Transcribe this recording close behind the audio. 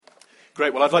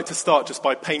Great. Well, I'd like to start just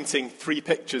by painting 3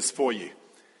 pictures for you.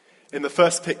 In the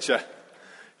first picture,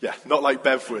 not like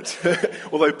Bev would,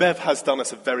 although Bev has done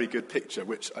us a very good picture,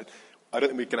 which I don't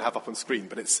think we're going to have up on screen,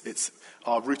 but it's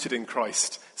our Rooted in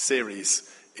Christ series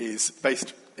is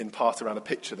based in part around a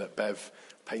picture that Bev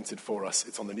painted for us.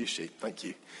 It's on the news sheet. Thank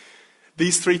you.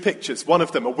 These 3 pictures, one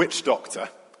of them, a witch doctor,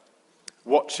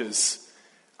 watches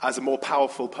as a more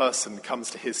powerful person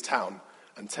comes to his town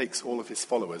and takes all of his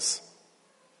followers.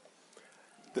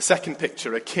 The second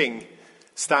picture, a king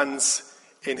stands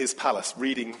in his palace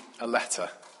reading a letter,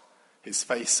 his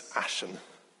face ashen.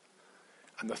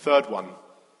 And the third one,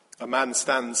 a man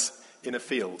stands in a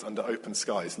field under open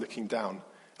skies looking down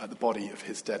at the body of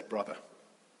his dead brother.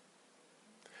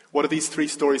 What do these 3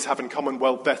 stories have in common?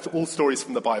 Well, they're all stories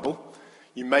from the Bible.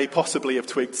 You may possibly have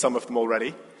twigged some of them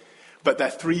already, but they're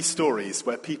 3 stories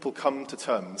where people come to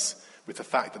terms with the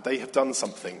fact that they have done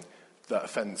something that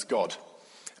offends God.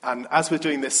 And as we're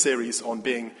doing this series on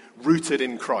being rooted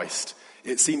in Christ,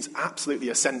 it seems absolutely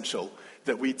essential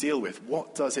that we deal with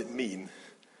what does it mean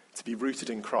to be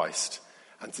rooted in Christ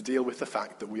and to deal with the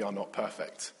fact that we are not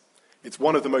perfect. It's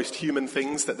one of the most human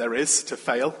things that there is to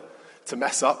fail, to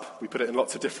mess up. We put it in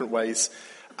lots of different ways.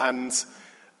 And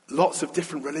lots of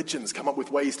different religions come up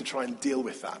with ways to try and deal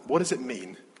with that. What does it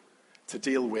mean to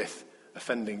deal with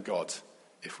offending God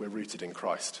if we're rooted in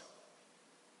Christ?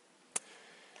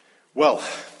 Well,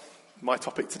 my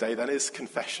topic today then is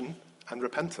confession and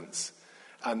repentance.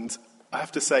 And I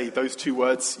have to say, those 2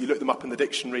 words, you look them up in the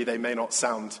dictionary, they may not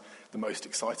sound the most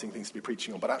exciting things to be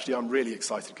preaching on, but actually I'm really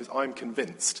excited because I'm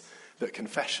convinced that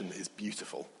confession is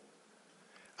beautiful.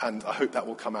 And I hope that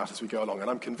will come out as we go along. And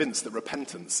I'm convinced that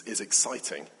repentance is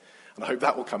exciting. And I hope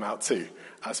that will come out too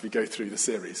as we go through the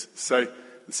series.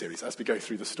 As we go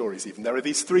through the stories even. There are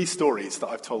these 3 stories that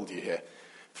I've told you here,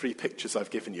 3 pictures I've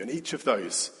given you, and each of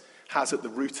those has at the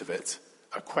root of it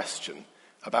a question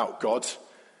about God,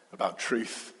 about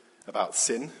truth, about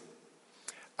sin.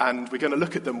 And we're going to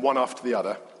look at them one after the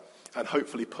other and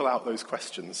hopefully pull out those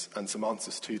questions and some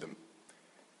answers to them.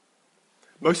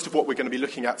 Most of what we're going to be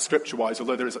looking at scripture-wise,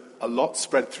 although there is a lot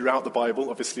spread throughout the Bible,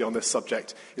 obviously on this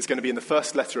subject, is going to be in the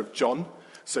first letter of John.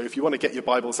 So if you want to get your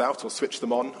Bibles out or switch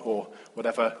them on or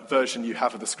whatever version you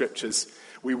have of the scriptures,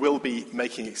 we will be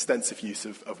making extensive use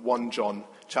of 1 John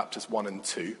chapters 1 and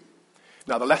 2.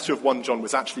 Now, the letter of 1 John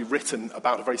was actually written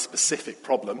about a very specific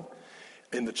problem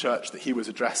in the church that he was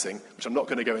addressing, which I'm not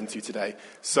going to go into today.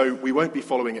 So we won't be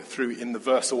following it through in the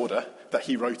verse order that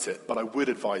he wrote it, but I would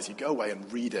advise you go away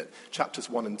and read it.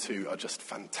 Chapters 1 and 2 are just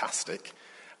fantastic.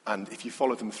 And if you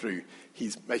follow them through,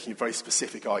 he's making a very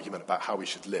specific argument about how we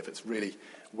should live. It's really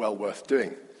well worth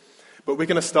doing. But we're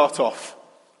going to start off,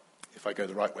 if I go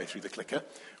the right way through the clicker,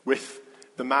 with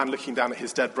the man looking down at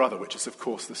his dead brother, which is, of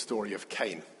course, the story of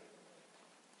Cain.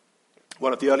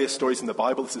 One of the earliest stories in the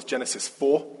Bible, this is Genesis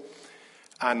 4,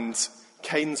 and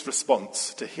Cain's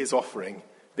response to his offering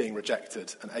being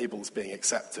rejected and Abel's being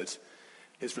accepted,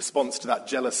 his response to that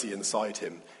jealousy inside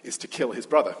him is to kill his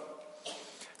brother.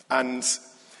 And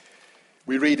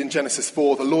we read in Genesis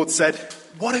 4, the Lord said,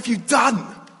 "What have you done?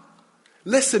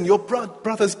 Listen, your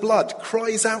brother's blood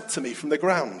cries out to me from the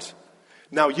ground.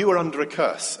 Now you are under a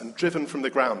curse and driven from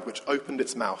the ground, which opened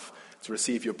its mouth to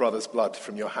receive your brother's blood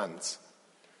from your hands."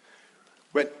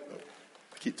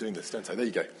 I keep doing this, don't I? There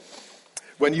you go.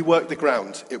 When you work the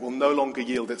ground, it will no longer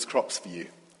yield its crops for you.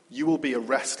 You will be a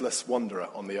restless wanderer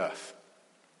on the earth.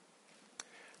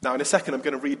 Now, in a second, I'm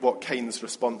going to read what Cain's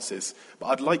response is, but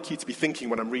I'd like you to be thinking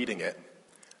when I'm reading it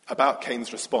about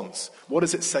Cain's response. What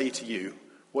does it say to you?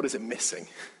 What is it missing?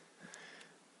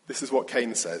 This is what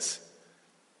Cain says.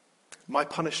 "My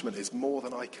punishment is more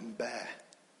than I can bear.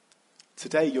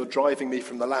 Today you're driving me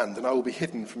from the land, and I will be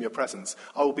hidden from your presence.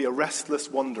 I will be a restless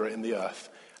wanderer in the earth,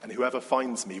 and whoever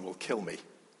finds me will kill me."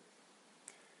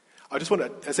 I just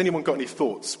wonder, has anyone got any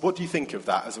thoughts? What do you think of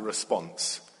that as a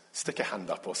response? Stick a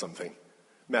hand up or something.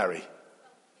 Mary?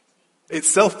 It's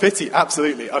self-pity,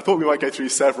 absolutely. I thought we might go through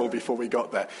several before we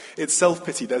got there. It's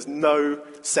self-pity. There's no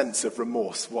sense of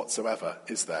remorse whatsoever,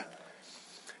 is there?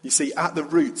 You see, at the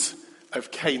root of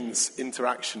Cain's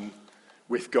interaction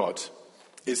with God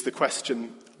is the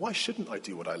question, why shouldn't I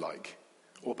do what I like?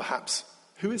 Or perhaps,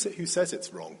 who is it who says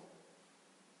it's wrong?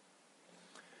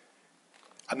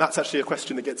 And that's actually a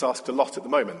question that gets asked a lot at the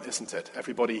moment, isn't it?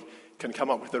 Everybody can come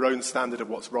up with their own standard of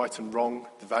what's right and wrong.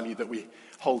 The value that we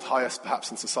hold highest,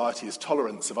 perhaps, in society is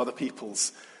tolerance of other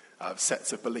people's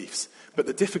sets of beliefs. But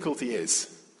the difficulty is,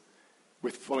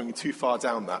 with following too far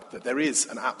down that there is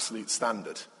an absolute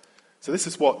standard. So this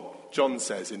is what John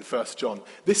says in 1 John.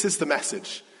 This is the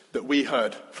message that we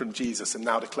heard from Jesus and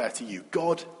now declare to you.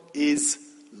 God is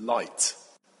light.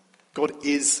 God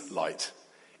is light.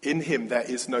 In him there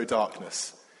is no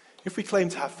darkness. If we claim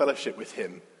to have fellowship with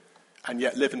him and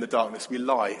yet live in the darkness, we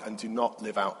lie and do not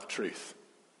live out the truth.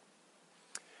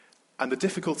 And the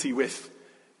difficulty with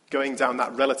going down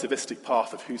that relativistic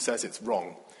path of who says it's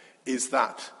wrong is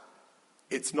that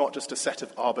it's not just a set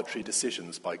of arbitrary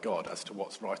decisions by God as to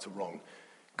what's right or wrong.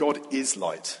 God is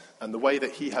light, and the way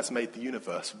that he has made the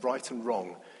universe, right and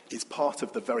wrong, is part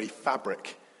of the very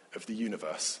fabric of the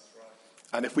universe.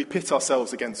 And if we pit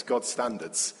ourselves against God's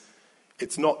standards,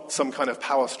 it's not some kind of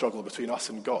power struggle between us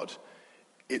and God.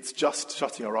 It's just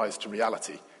shutting our eyes to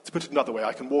reality. To put it another way,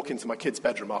 I can walk into my kid's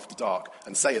bedroom after dark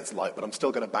and say it's light, but I'm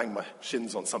still going to bang my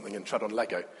shins on something and tread on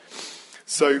Lego.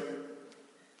 So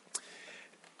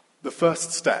the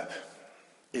first step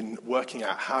in working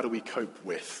out how do we cope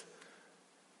with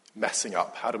messing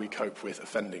up, how do we cope with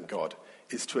offending God,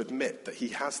 is to admit that he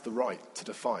has the right to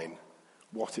define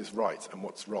what is right and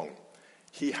what's wrong.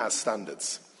 He has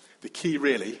standards. The key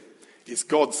really is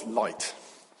God's light.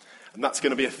 And that's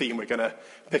going to be a theme we're going to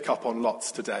pick up on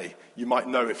lots today. You might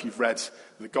know if you've read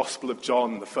the Gospel of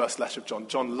John, the first letter of John,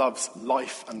 John loves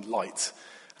life and light,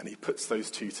 and he puts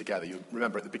those two together. You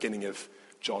remember at the beginning of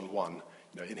John 1,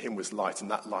 in him was light,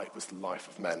 and that light was the life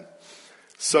of men.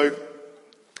 So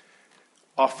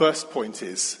our first point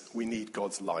is we need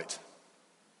God's light.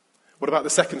 What about the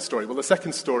second story? Well, the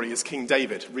second story is King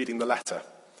David reading the letter.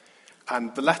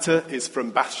 And the letter is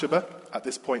from Bathsheba, at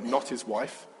this point not his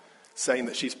wife, saying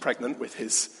that she's pregnant with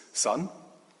his son.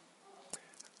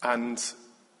 And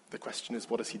the question is,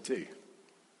 what does he do?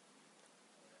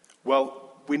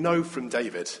 Well, we know from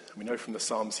David, we know from the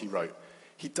Psalms he wrote,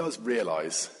 he does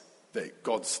realize that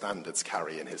God's standards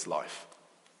carry in his life.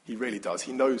 He really does.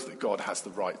 He knows that God has the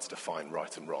right to define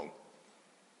right and wrong.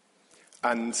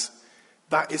 And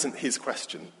that isn't his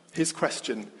question. His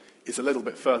question is a little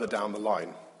bit further down the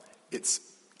line. It's,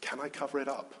 can I cover it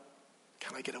up?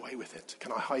 Can I get away with it?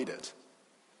 Can I hide it?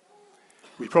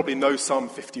 We probably know Psalm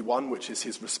 51, which is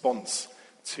his response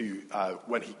to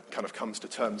when he kind of comes to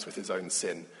terms with his own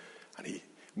sin. And he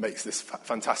makes this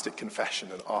fantastic confession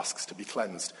and asks to be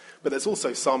cleansed. But there's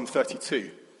also Psalm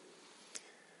 32.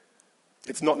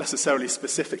 It's not necessarily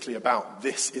specifically about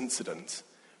this incident,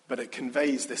 but it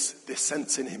conveys this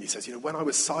sense in him. He says, when I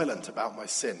was silent about my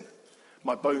sin,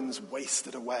 my bones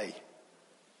wasted away.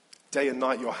 Day and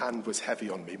night your hand was heavy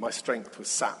on me. My strength was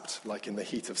sapped like in the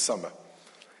heat of summer.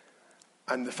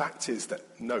 And the fact is that,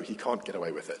 no, he can't get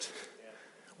away with it.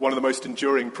 One of the most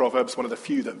enduring proverbs, one of the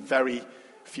few that very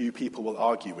few people will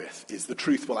argue with, is the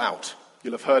truth will out.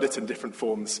 You'll have heard it in different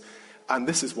forms. And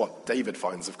this is what David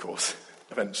finds, of course,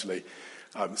 eventually.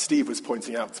 Steve was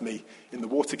pointing out to me in the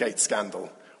Watergate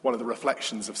scandal, one of the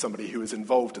reflections of somebody who was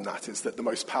involved in that is that the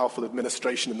most powerful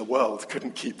administration in the world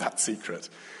couldn't keep that secret.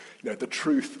 The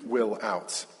truth will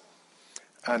out.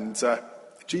 And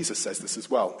Jesus says this as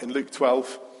well. In Luke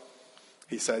 12,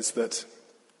 he says that,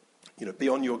 be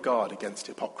on your guard against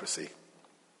hypocrisy.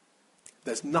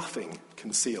 There's nothing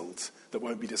concealed that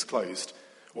won't be disclosed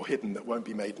or hidden that won't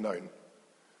be made known.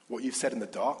 What you've said in the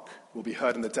dark will be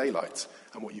heard in the daylight,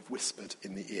 and what you've whispered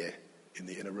in the ear in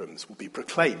the inner rooms will be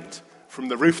proclaimed from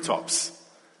the rooftops.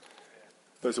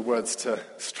 Those are words to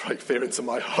strike fear into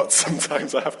my heart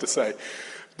sometimes, I have to say.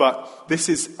 But this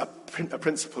is a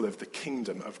principle of the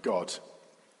kingdom of God,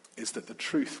 is that the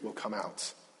truth will come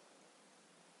out.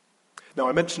 Now,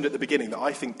 I mentioned at the beginning that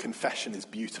I think confession is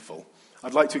beautiful.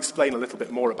 I'd like to explain a little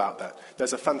bit more about that.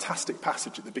 There's a fantastic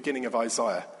passage at the beginning of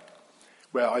Isaiah,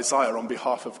 where Isaiah, on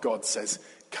behalf of God, says,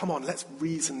 come on, let's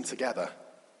reason together.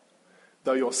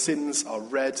 Though your sins are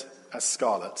red as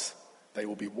scarlet, they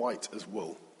will be white as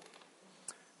wool.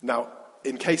 Now,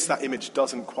 in case that image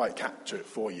doesn't quite capture it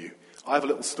for you, I have a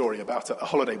little story about a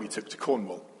holiday we took to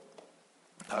Cornwall.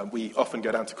 We often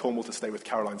go down to Cornwall to stay with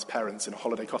Caroline's parents in a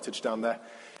holiday cottage down there,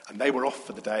 and they were off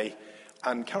for the day,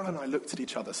 and Caroline and I looked at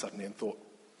each other suddenly and thought,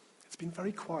 it's been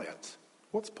very quiet.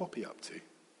 What's Poppy up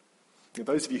to?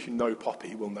 Those of you who know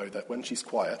Poppy will know that when she's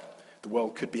quiet, the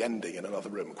world could be ending in another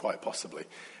room, quite possibly.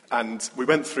 And we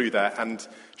went through there, and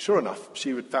sure enough, she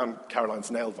had found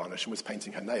Caroline's nail varnish and was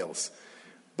painting her nails.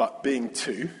 But being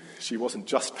two, she wasn't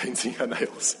just painting her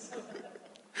nails.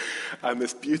 And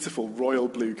this beautiful royal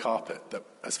blue carpet that,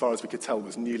 as far as we could tell,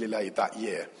 was newly laid that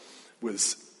year,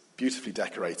 was beautifully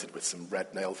decorated with some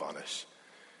red nail varnish.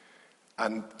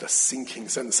 And the sinking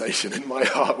sensation in my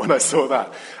heart when I saw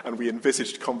that. And we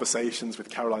envisaged conversations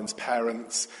with Caroline's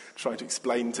parents, trying to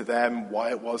explain to them why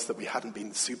it was that we hadn't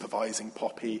been supervising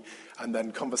Poppy, and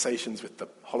then conversations with the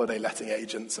holiday letting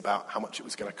agents about how much it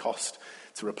was going to cost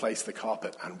to replace the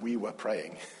carpet. And we were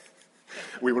praying.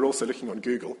 We were also looking on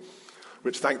Google.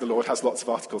 which, thank the Lord, has lots of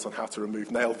articles on how to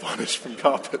remove nail varnish from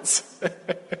carpets.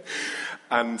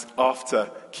 And after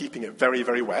keeping it very,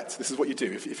 very wet, this is what you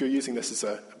do. If you're using this as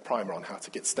a primer on how to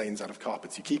get stains out of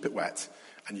carpets, you keep it wet,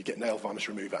 and you get nail varnish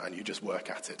remover, and you just work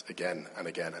at it again and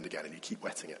again and again, and you keep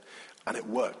wetting it. And it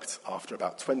worked after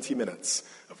about 20 minutes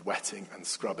of wetting and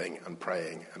scrubbing and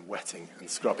praying and wetting and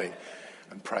scrubbing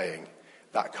and praying.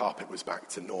 That carpet was back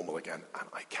to normal again. And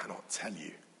I cannot tell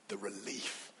you the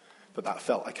relief that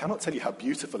felt. I cannot tell you how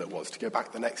beautiful it was to go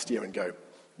back the next year and go,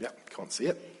 can't see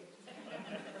it.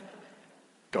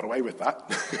 Got away with that.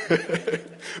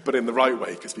 But in the right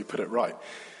way, because we put it right.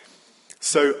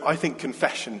 So I think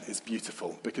confession is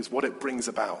beautiful because what it brings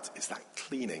about is that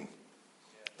cleaning,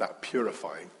 that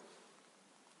purifying.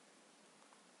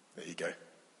 There you go.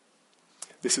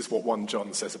 This is what 1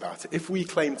 John says about it. If we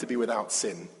claim to be without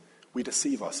sin, we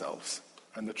deceive ourselves,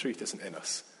 and the truth isn't in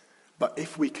us. But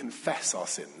if we confess our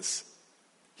sins,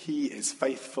 he is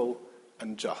faithful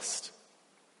and just,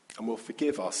 and will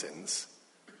forgive our sins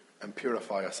and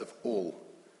purify us of all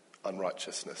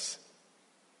unrighteousness.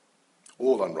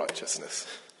 All unrighteousness.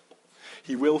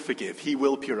 He will forgive, he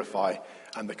will purify,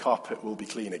 and the carpet will be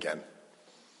clean again.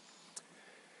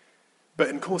 But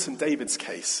of course, in David's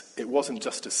case, it wasn't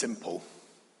just as simple,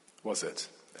 was it?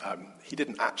 He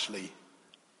didn't actually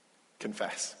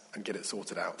confess and get it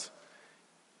sorted out.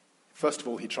 First of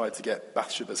all, he tried to get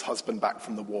Bathsheba's husband back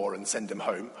from the war and send him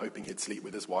home, hoping he'd sleep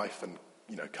with his wife and,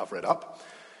 cover it up.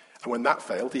 And when that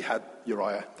failed, he had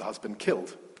Uriah, the husband,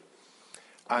 killed.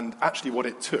 And actually what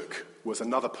it took was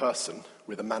another person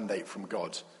with a mandate from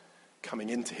God coming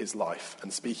into his life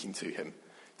and speaking to him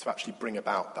to actually bring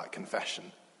about that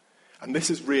confession. And this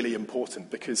is really important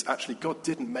because actually God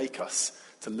didn't make us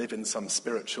to live in some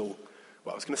spiritual,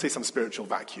 I was going to say some spiritual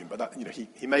vacuum, but that,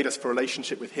 he made us for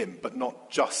relationship with him, but not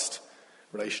just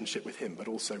relationship with him, but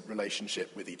also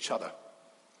relationship with each other.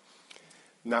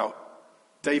 Now,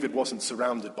 David wasn't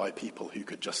surrounded by people who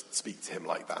could just speak to him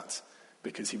like that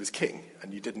because he was king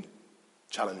and you didn't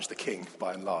challenge the king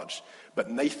by and large.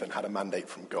 But Nathan had a mandate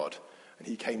from God and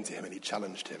he came to him and he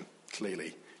challenged him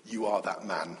clearly. You are that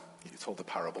man. He told the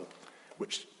parable,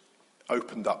 which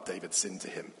opened up David's sin to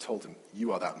him, told him,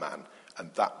 you are that man.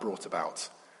 And that brought about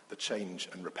the change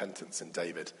and repentance in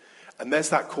David. And there's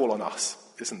that call on us,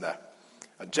 isn't there?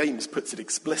 And James puts it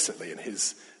explicitly in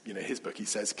his book. He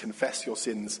says, confess your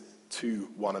sins to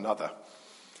one another.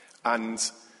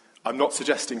 And I'm not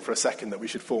suggesting for a second that we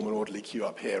should form an orderly queue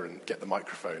up here and get the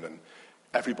microphone and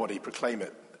everybody proclaim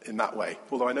it in that way.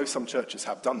 Although I know some churches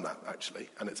have done that, actually,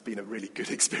 and it's been a really good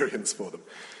experience for them.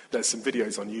 There's some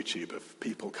videos on YouTube of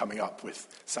people coming up with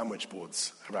sandwich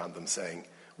boards around them saying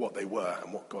what they were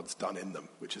and what God's done in them,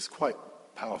 which is quite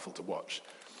powerful to watch.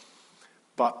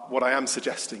 But what I am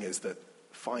suggesting is that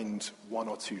find one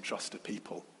or two trusted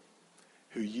people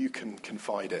who you can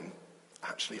confide in.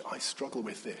 Actually, I struggle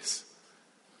with this.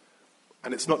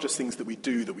 And it's not just things that we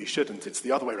do that we shouldn't, it's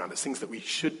the other way around. It's things that we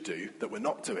should do that we're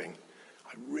not doing.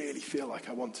 I really feel like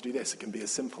I want to do this. It can be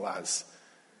as simple as,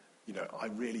 I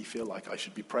really feel like I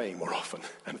should be praying more often,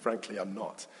 and frankly, I'm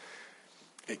not.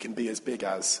 It can be as big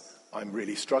as, I'm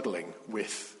really struggling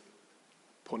with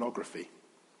pornography.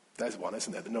 There's one,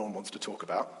 isn't there, that no one wants to talk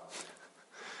about.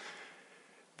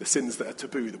 The sins that are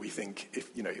taboo that we think,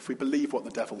 if we believe what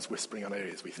the devil's whispering on our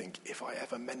ears, we think, if I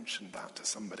ever mentioned that to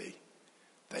somebody,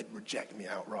 they'd reject me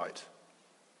outright.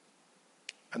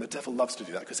 And the devil loves to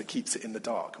do that because it keeps it in the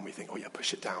dark. And we think,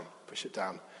 push it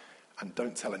down, and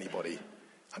don't tell anybody,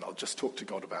 and I'll just talk to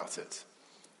God about it.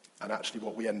 And actually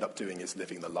what we end up doing is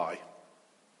living the lie.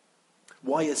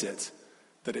 Why is it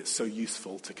that it's so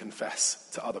useful to confess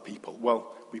to other people?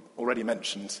 Well, we already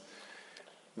mentioned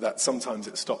that sometimes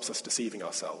it stops us deceiving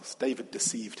ourselves. David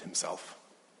deceived himself,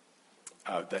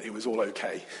 that it was all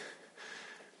okay,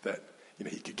 that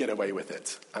he could get away with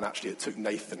it. And actually it took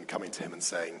Nathan coming to him and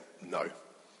saying, no.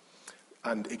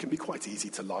 And it can be quite easy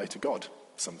to lie to God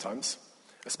sometimes,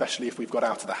 especially if we've got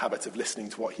out of the habit of listening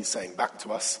to what he's saying back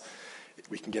to us.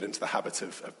 We can get into the habit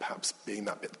of perhaps being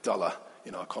that bit duller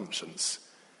in our conscience.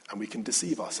 And we can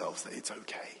deceive ourselves that it's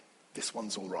okay. This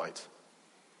one's all right,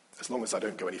 as long as I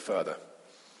don't go any further.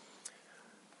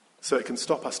 So it can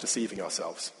stop us deceiving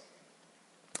ourselves.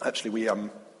 Actually,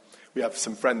 we have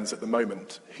some friends at the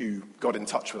moment who got in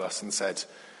touch with us and said,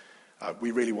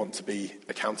 we really want to be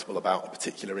accountable about a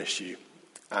particular issue.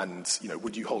 And,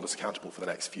 would you hold us accountable for the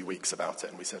next few weeks about it?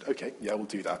 And we said, okay, yeah, we'll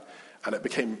do that. And it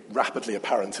became rapidly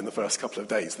apparent in the first couple of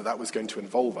days that was going to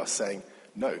involve us saying,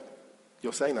 no,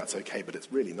 you're saying that's okay, but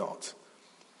it's really not.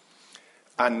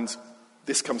 And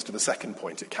this comes to the second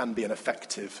point. It can be an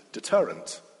effective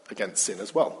deterrent against sin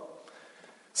as well.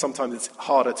 Sometimes it's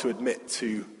harder to admit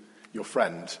to your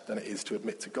friend than it is to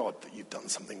admit to God that you've done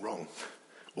something wrong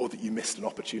or that you missed an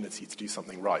opportunity to do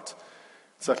something right.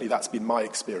 Certainly that's been my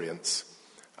experience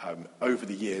over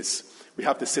the years. We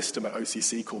have this system at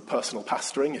OCC called personal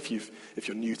pastoring. If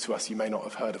you're new to us, you may not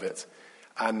have heard of it.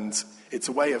 And it's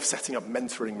a way of setting up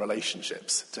mentoring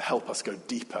relationships to help us go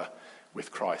deeper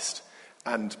with Christ.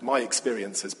 And my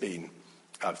experience has been,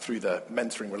 through the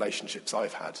mentoring relationships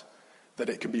I've had, that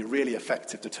it can be a really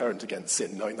effective deterrent against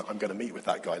sin, knowing that I'm going to meet with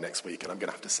that guy next week and I'm going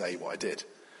to have to say what I did.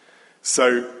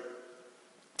 So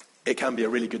it can be a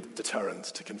really good deterrent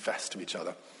to confess to each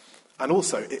other. And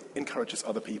also, it encourages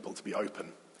other people to be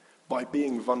open. By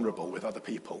being vulnerable with other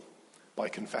people, by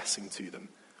confessing to them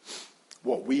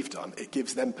what we've done, it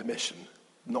gives them permission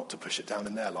not to push it down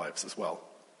in their lives as well.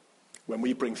 When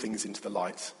we bring things into the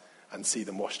light and see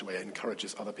them washed away, it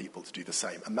encourages other people to do the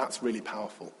same. And that's really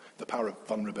powerful, the power of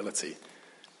vulnerability.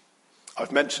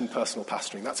 I've mentioned personal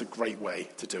pastoring. That's a great way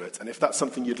to do it. And if that's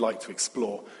something you'd like to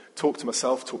explore, talk to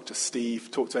myself, talk to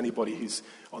Steve, talk to anybody who's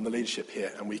on the leadership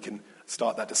here, and we can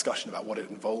start that discussion about what it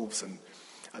involves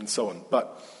and so on.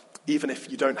 But even if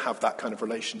you don't have that kind of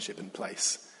relationship in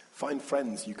place, find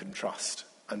friends you can trust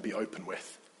and be open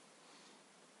with.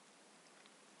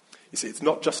 You see, it's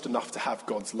not just enough to have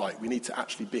God's light. We need to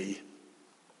actually be,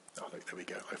 there we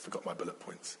go, I forgot my bullet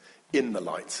points. In the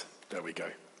light, there we go.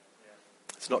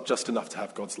 It's not just enough to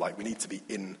have God's light. We need to be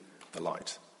in the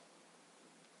light.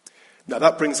 Now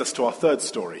that brings us to our third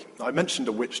story. I mentioned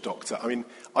a witch doctor. I mean,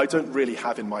 I don't really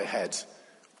have in my head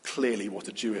clearly what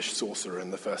a Jewish sorcerer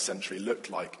in the first century looked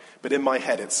like. But in my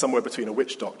head, it's somewhere between a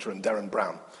witch doctor and Derren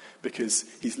Brown, because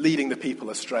he's leading the people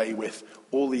astray with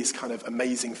all these kind of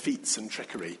amazing feats and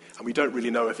trickery. And we don't really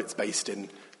know if it's based in,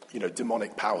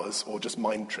 demonic powers or just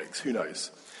mind tricks. Who knows?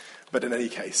 But in any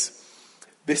case,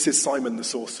 this is Simon the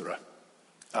sorcerer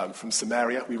from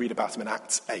Samaria. We read about him in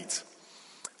Acts 8.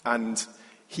 And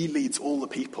he leads all the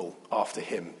people after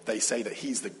him. They say that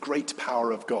he's the great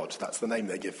power of God. That's the name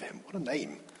they give for him. What a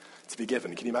name to be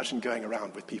given. Can you imagine going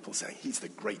around with people saying he's the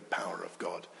great power of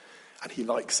God? And he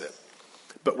likes it.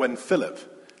 But when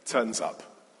Philip turns up,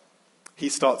 he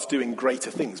starts doing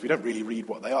greater things. We don't really read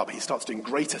what they are, but he starts doing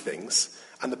greater things,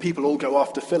 and the people all go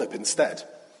after Philip instead.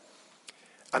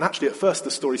 And actually, at first,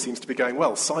 the story seems to be going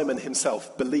well. Simon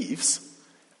himself believes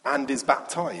and is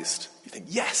baptized. You think,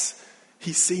 yes,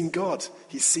 he's seen God.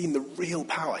 He's seen the real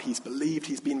power. He's believed,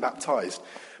 he's been baptized.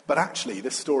 But actually,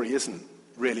 this story isn't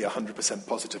really 100%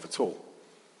 positive at all.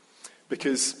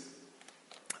 Because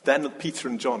then Peter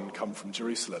and John come from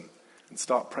Jerusalem and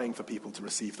start praying for people to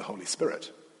receive the Holy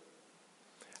Spirit.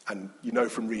 And you know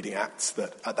from reading Acts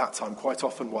that at that time, quite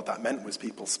often what that meant was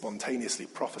people spontaneously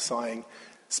prophesying,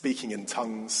 speaking in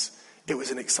tongues. It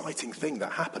was an exciting thing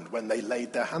that happened when they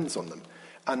laid their hands on them.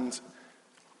 And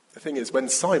the thing is, when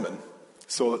Simon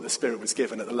saw that the Spirit was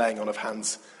given at the laying on of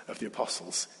hands of the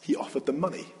apostles, he offered them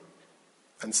money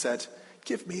and said,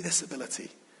 "Give me this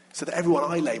ability so that everyone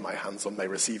I lay my hands on may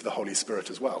receive the Holy Spirit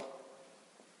as well."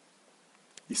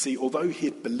 You see, although he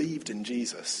had believed in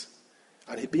Jesus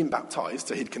and he'd been baptized,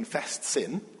 so he'd confessed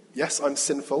sin, yes, I'm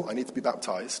sinful, I need to be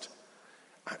baptized,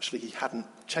 actually he hadn't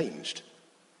changed.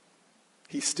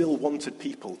 He still wanted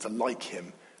people to like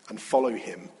him and follow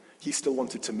him. He still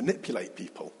wanted to manipulate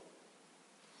people.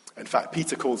 In fact,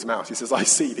 Peter calls him out. He says, "I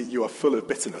see that you are full of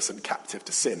bitterness and captive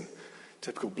to sin."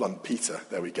 Typical blunt Peter.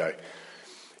 There we go.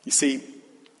 You see,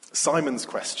 Simon's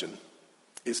question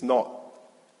is not,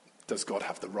 does God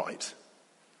have the right?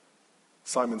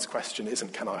 Simon's question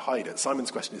isn't, can I hide it? Simon's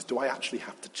question is, do I actually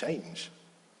have to change?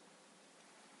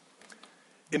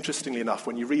 Interestingly enough,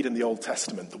 when you read in the Old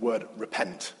Testament the word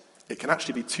repent, it can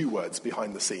actually be two words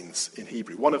behind the scenes in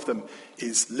Hebrew. One of them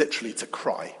is literally to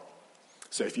cry.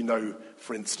 So if you know,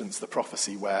 for instance, the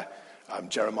prophecy where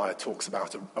Jeremiah talks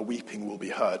about a weeping will be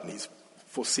heard, and he's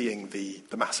foreseeing the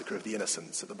massacre of the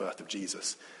innocents at the birth of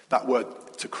Jesus. That word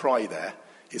to cry there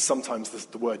is sometimes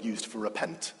the word used for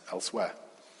repent elsewhere.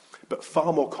 But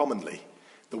far more commonly,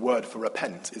 the word for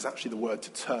repent is actually the word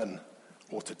to turn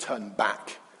or to turn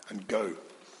back and go.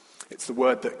 It's the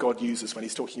word that God uses when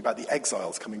he's talking about the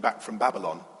exiles coming back from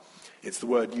Babylon. It's the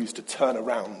word used to turn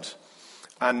around.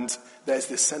 And there's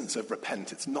this sense of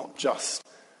repent. It's not just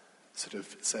sort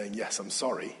of saying, yes, I'm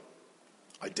sorry,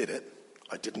 I did it,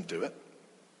 I didn't do it.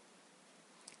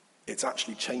 It's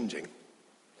actually changing.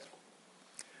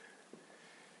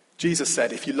 Jesus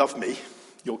said, "If you love me,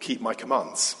 you'll keep my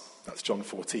commands." That's John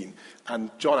 14.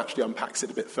 And John actually unpacks it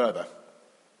a bit further.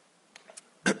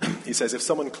 He says, if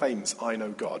someone claims, "I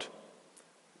know God,"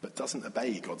 but doesn't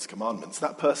obey God's commandments,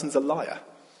 that person's a liar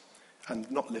and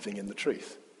not living in the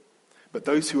truth. But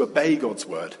those who obey God's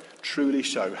word truly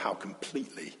show how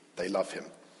completely they love him.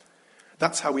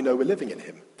 That's how we know we're living in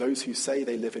him. Those who say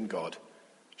they live in God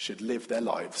should live their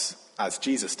lives as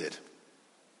Jesus did.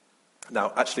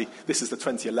 Now, actually, this is the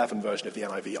 2011 version of the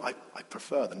NIV. I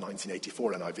prefer the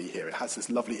 1984 NIV here. It has this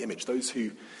lovely image. Those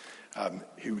who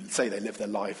say they live their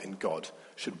life in God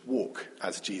should walk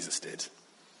as Jesus did.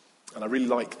 And I really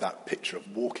like that picture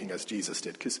of walking as Jesus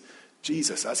did, because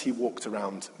Jesus, as he walked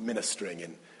around ministering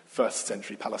in first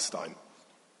century Palestine,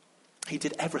 he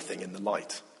did everything in the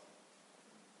light.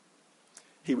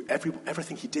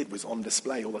 Everything he did was on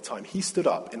display all the time. He stood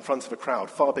up in front of a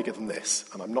crowd far bigger than this,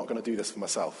 and I'm not going to do this for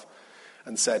myself,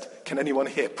 and said, "Can anyone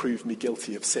here prove me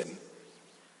guilty of sin?"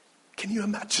 Can you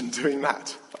imagine doing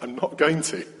that? I'm not going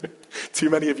to.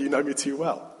 Too many of you know me too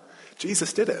well.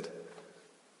 Jesus did it.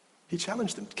 He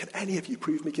challenged them, "Can any of you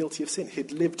prove me guilty of sin?"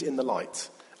 He'd lived in the light,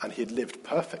 and he'd lived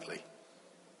perfectly.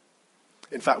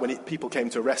 In fact, when people came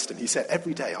to arrest him, he said,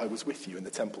 "Every day I was with you in the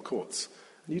temple courts,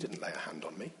 and you didn't lay a hand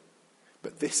on me.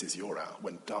 But this is your hour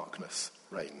when darkness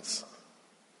reigns."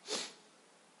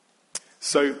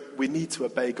 So we need to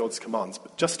obey God's commands.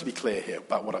 But just to be clear here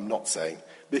about what I'm not saying,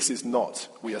 this is not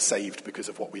we are saved because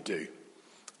of what we do,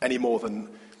 any more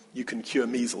than you can cure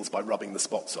measles by rubbing the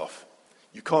spots off.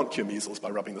 You can't cure measles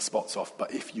by rubbing the spots off,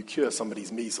 but if you cure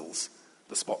somebody's measles,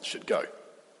 the spots should go.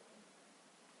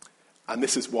 And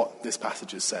this is what this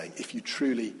passage is saying. If you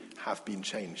truly have been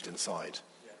changed inside,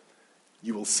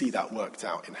 you will see that worked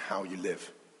out in how you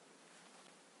live.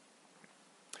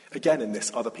 Again, in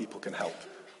this, other people can help.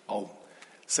 I'll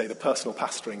say the personal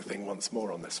pastoring thing once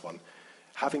more on this one.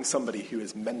 Having somebody who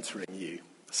is mentoring you,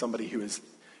 somebody who is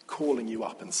calling you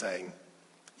up and saying,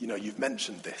 "You know, you've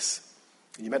mentioned this,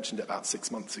 and you mentioned it about 6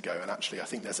 months ago, and actually I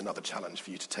think there's another challenge for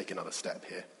you to take another step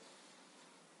here."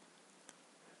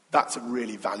 That's a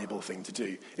really valuable thing to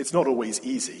do. It's not always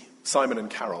easy. Simon and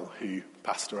Carol, who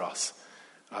pastor us,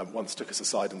 once took us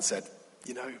aside and said,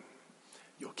 "You know,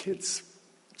 your kids,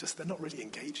 they're not really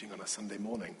engaging on a Sunday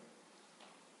morning.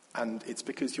 And it's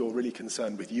because you're really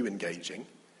concerned with you engaging,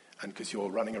 and because you're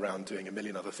running around doing a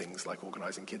million other things like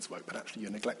organising kids' work, but actually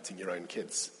you're neglecting your own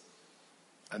kids.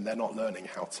 And they're not learning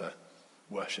how to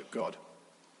worship God."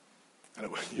 And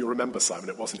you'll remember, Simon,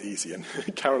 it wasn't easy. And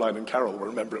Caroline and Carol will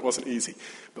remember it wasn't easy.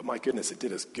 But my goodness, it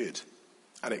did us good.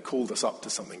 And it called us up to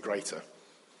something greater.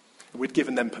 We'd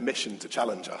given them permission to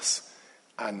challenge us.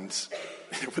 And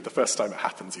for the first time it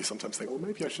happens, you sometimes think, well,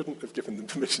 maybe I shouldn't have given them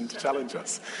permission to challenge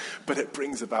us. But it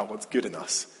brings about what's good in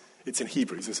us. It's in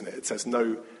Hebrews, isn't it? It says,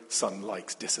 "No son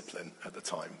likes discipline at the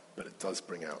time, but it does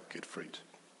bring out good fruit."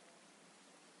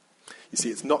 You see,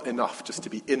 it's not enough just to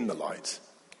be in the light.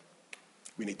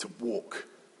 We need to walk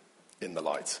in the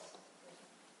light.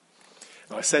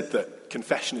 Now, I said that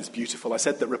confession is beautiful. I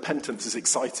said that repentance is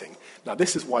exciting. Now,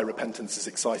 this is why repentance is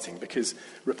exciting, because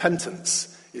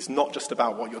repentance is not just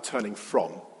about what you're turning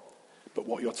from, but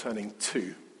what you're turning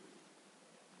to.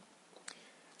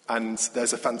 And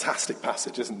there's a fantastic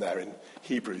passage, isn't there, in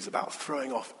Hebrews about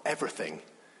throwing off everything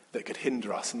that could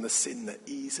hinder us and the sin that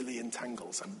easily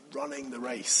entangles, and running the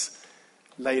race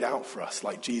laid out for us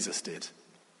like Jesus did.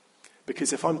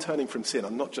 Because if I'm turning from sin,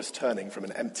 I'm not just turning from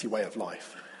an empty way of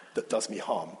life that does me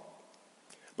harm,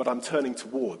 but I'm turning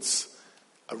towards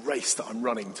a race that I'm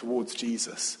running towards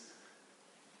Jesus,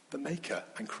 the maker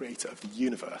and creator of the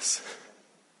universe.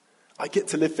 I get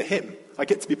to live for him. I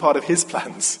get to be part of his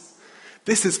plans.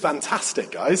 This is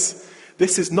fantastic, guys.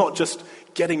 This is not just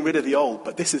getting rid of the old,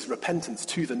 but this is repentance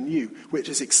to the new, which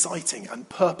is exciting and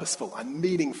purposeful and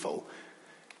meaningful.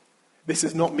 This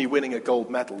is not me winning a gold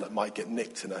medal that might get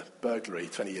nicked in a burglary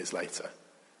 20 years later.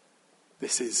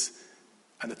 This is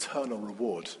an eternal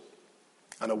reward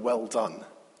and a well done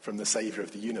from the Saviour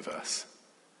of the universe.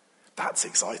 That's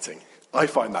exciting. I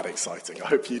find that exciting. I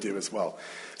hope you do as well.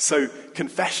 So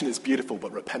confession is beautiful,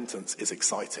 but repentance is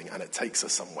exciting, and it takes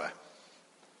us somewhere.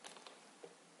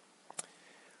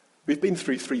 We've been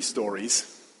through 3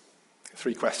 stories,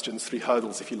 3 questions, 3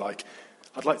 hurdles, if you like.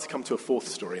 I'd like to come to a 4th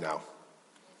story now.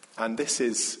 And this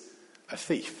is a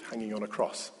thief hanging on a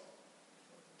cross.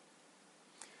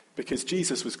 Because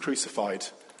Jesus was crucified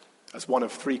as one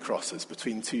of 3 crosses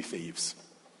between 2 thieves.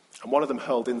 And one of them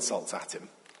hurled insults at him.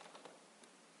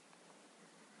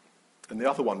 And the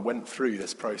other one went through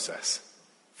this process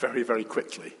very, very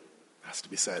quickly, has to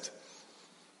be said.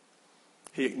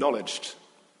 He acknowledged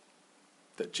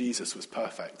that Jesus was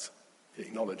perfect. He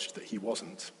acknowledged that he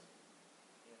wasn't.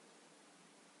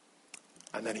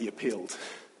 And then he appealed.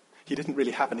 He didn't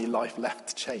really have any life left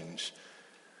to change.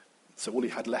 So all he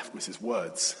had left was his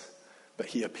words. But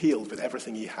he appealed with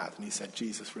everything he had, and he said,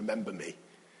 "Jesus, remember me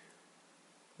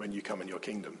when you come in your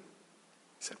kingdom."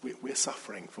 He said, we're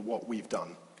suffering for what we've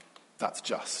done. That's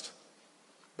just.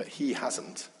 But he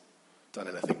hasn't. done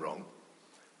anything wrong.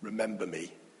 Remember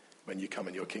me when you come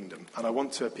in your kingdom. And I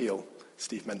want to appeal,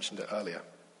 Steve mentioned it earlier,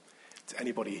 to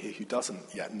anybody here who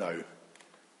doesn't yet know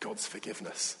God's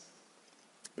forgiveness,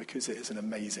 because it is an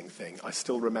amazing thing. I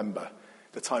still remember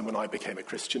the time when I became a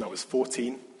Christian. I was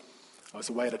 14. I was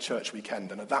away at a church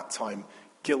weekend, and at that time,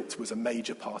 guilt was a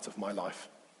major part of my life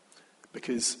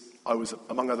because I was,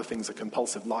 among other things, a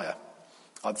compulsive liar.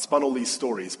 I'd spun all these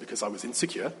stories because I was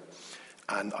insecure,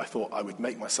 and I thought I would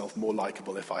make myself more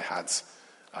likable if I had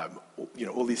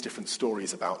all these different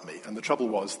stories about me. And the trouble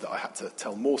was that I had to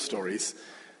tell more stories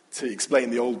to explain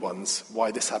the old ones,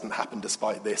 why this hadn't happened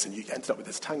despite this, and you ended up with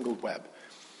this tangled web.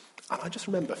 And I just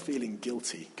remember feeling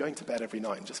guilty, going to bed every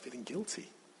night and just feeling guilty.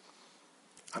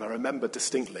 And I remember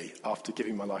distinctly, after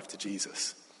giving my life to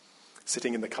Jesus,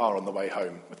 sitting in the car on the way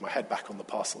home with my head back on the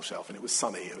parcel shelf, and it was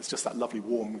sunny. It was just that lovely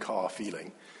warm car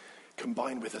feeling,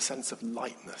 combined with a sense of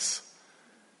lightness,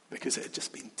 because it had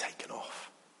just been taken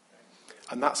off.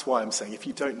 And that's why I'm saying, if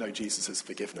you don't know Jesus'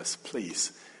 forgiveness,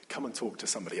 please come and talk to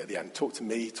somebody at the end. Talk to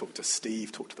me, talk to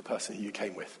Steve, talk to the person who you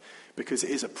came with, because it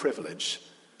is a privilege.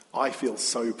 I feel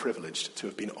so privileged to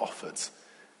have been offered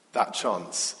that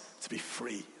chance to be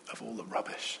free of all the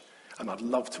rubbish. And I'd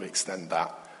love to extend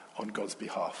that on God's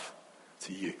behalf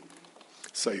to you.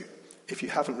 So if you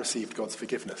haven't received God's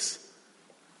forgiveness,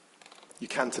 you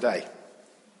can today.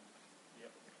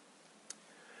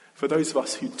 For those of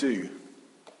us who do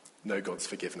know God's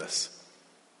forgiveness,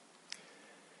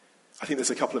 I think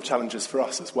there's a couple of challenges for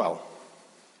us as well.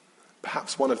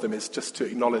 Perhaps one of them is just to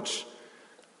acknowledge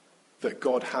that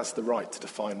God has the right to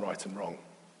define right and wrong.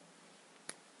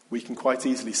 We can quite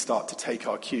easily start to take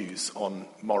our cues on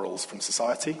morals from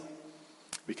society.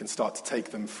 We can start to take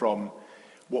them from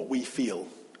what we feel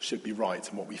should be right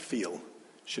and what we feel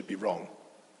should be wrong.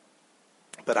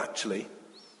 But actually,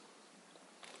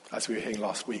 as we were hearing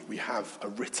last week, we have a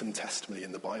written testimony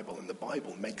in the Bible, and the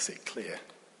Bible makes it clear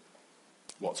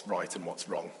what's right and what's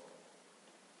wrong.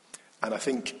 And I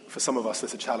think for some of us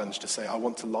there's a challenge to say, I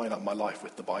want to line up my life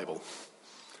with the Bible.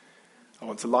 I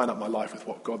want to line up my life with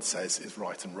what God says is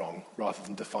right and wrong, rather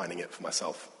than defining it for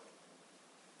myself.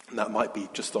 And that might be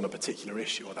just on a particular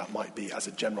issue, or that might be as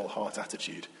a general heart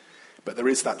attitude. But there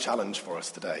is that challenge for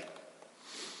us today.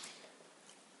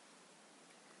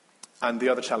 And the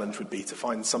other challenge would be to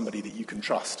find somebody that you can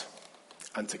trust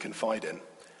and to confide in,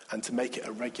 and to make it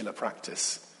a regular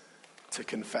practice to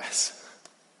confess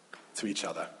to each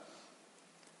other.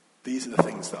 These are the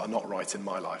things that are not right in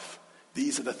my life.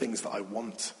 These are the things that I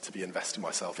want to be investing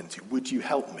myself into. Would you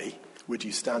help me? Would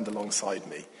you stand alongside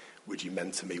me? Would you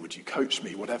mentor me? Would you coach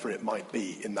me? Whatever it might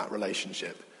be in that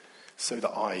relationship, so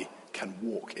that I can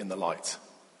walk in the light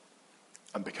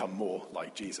and become more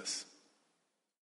like Jesus.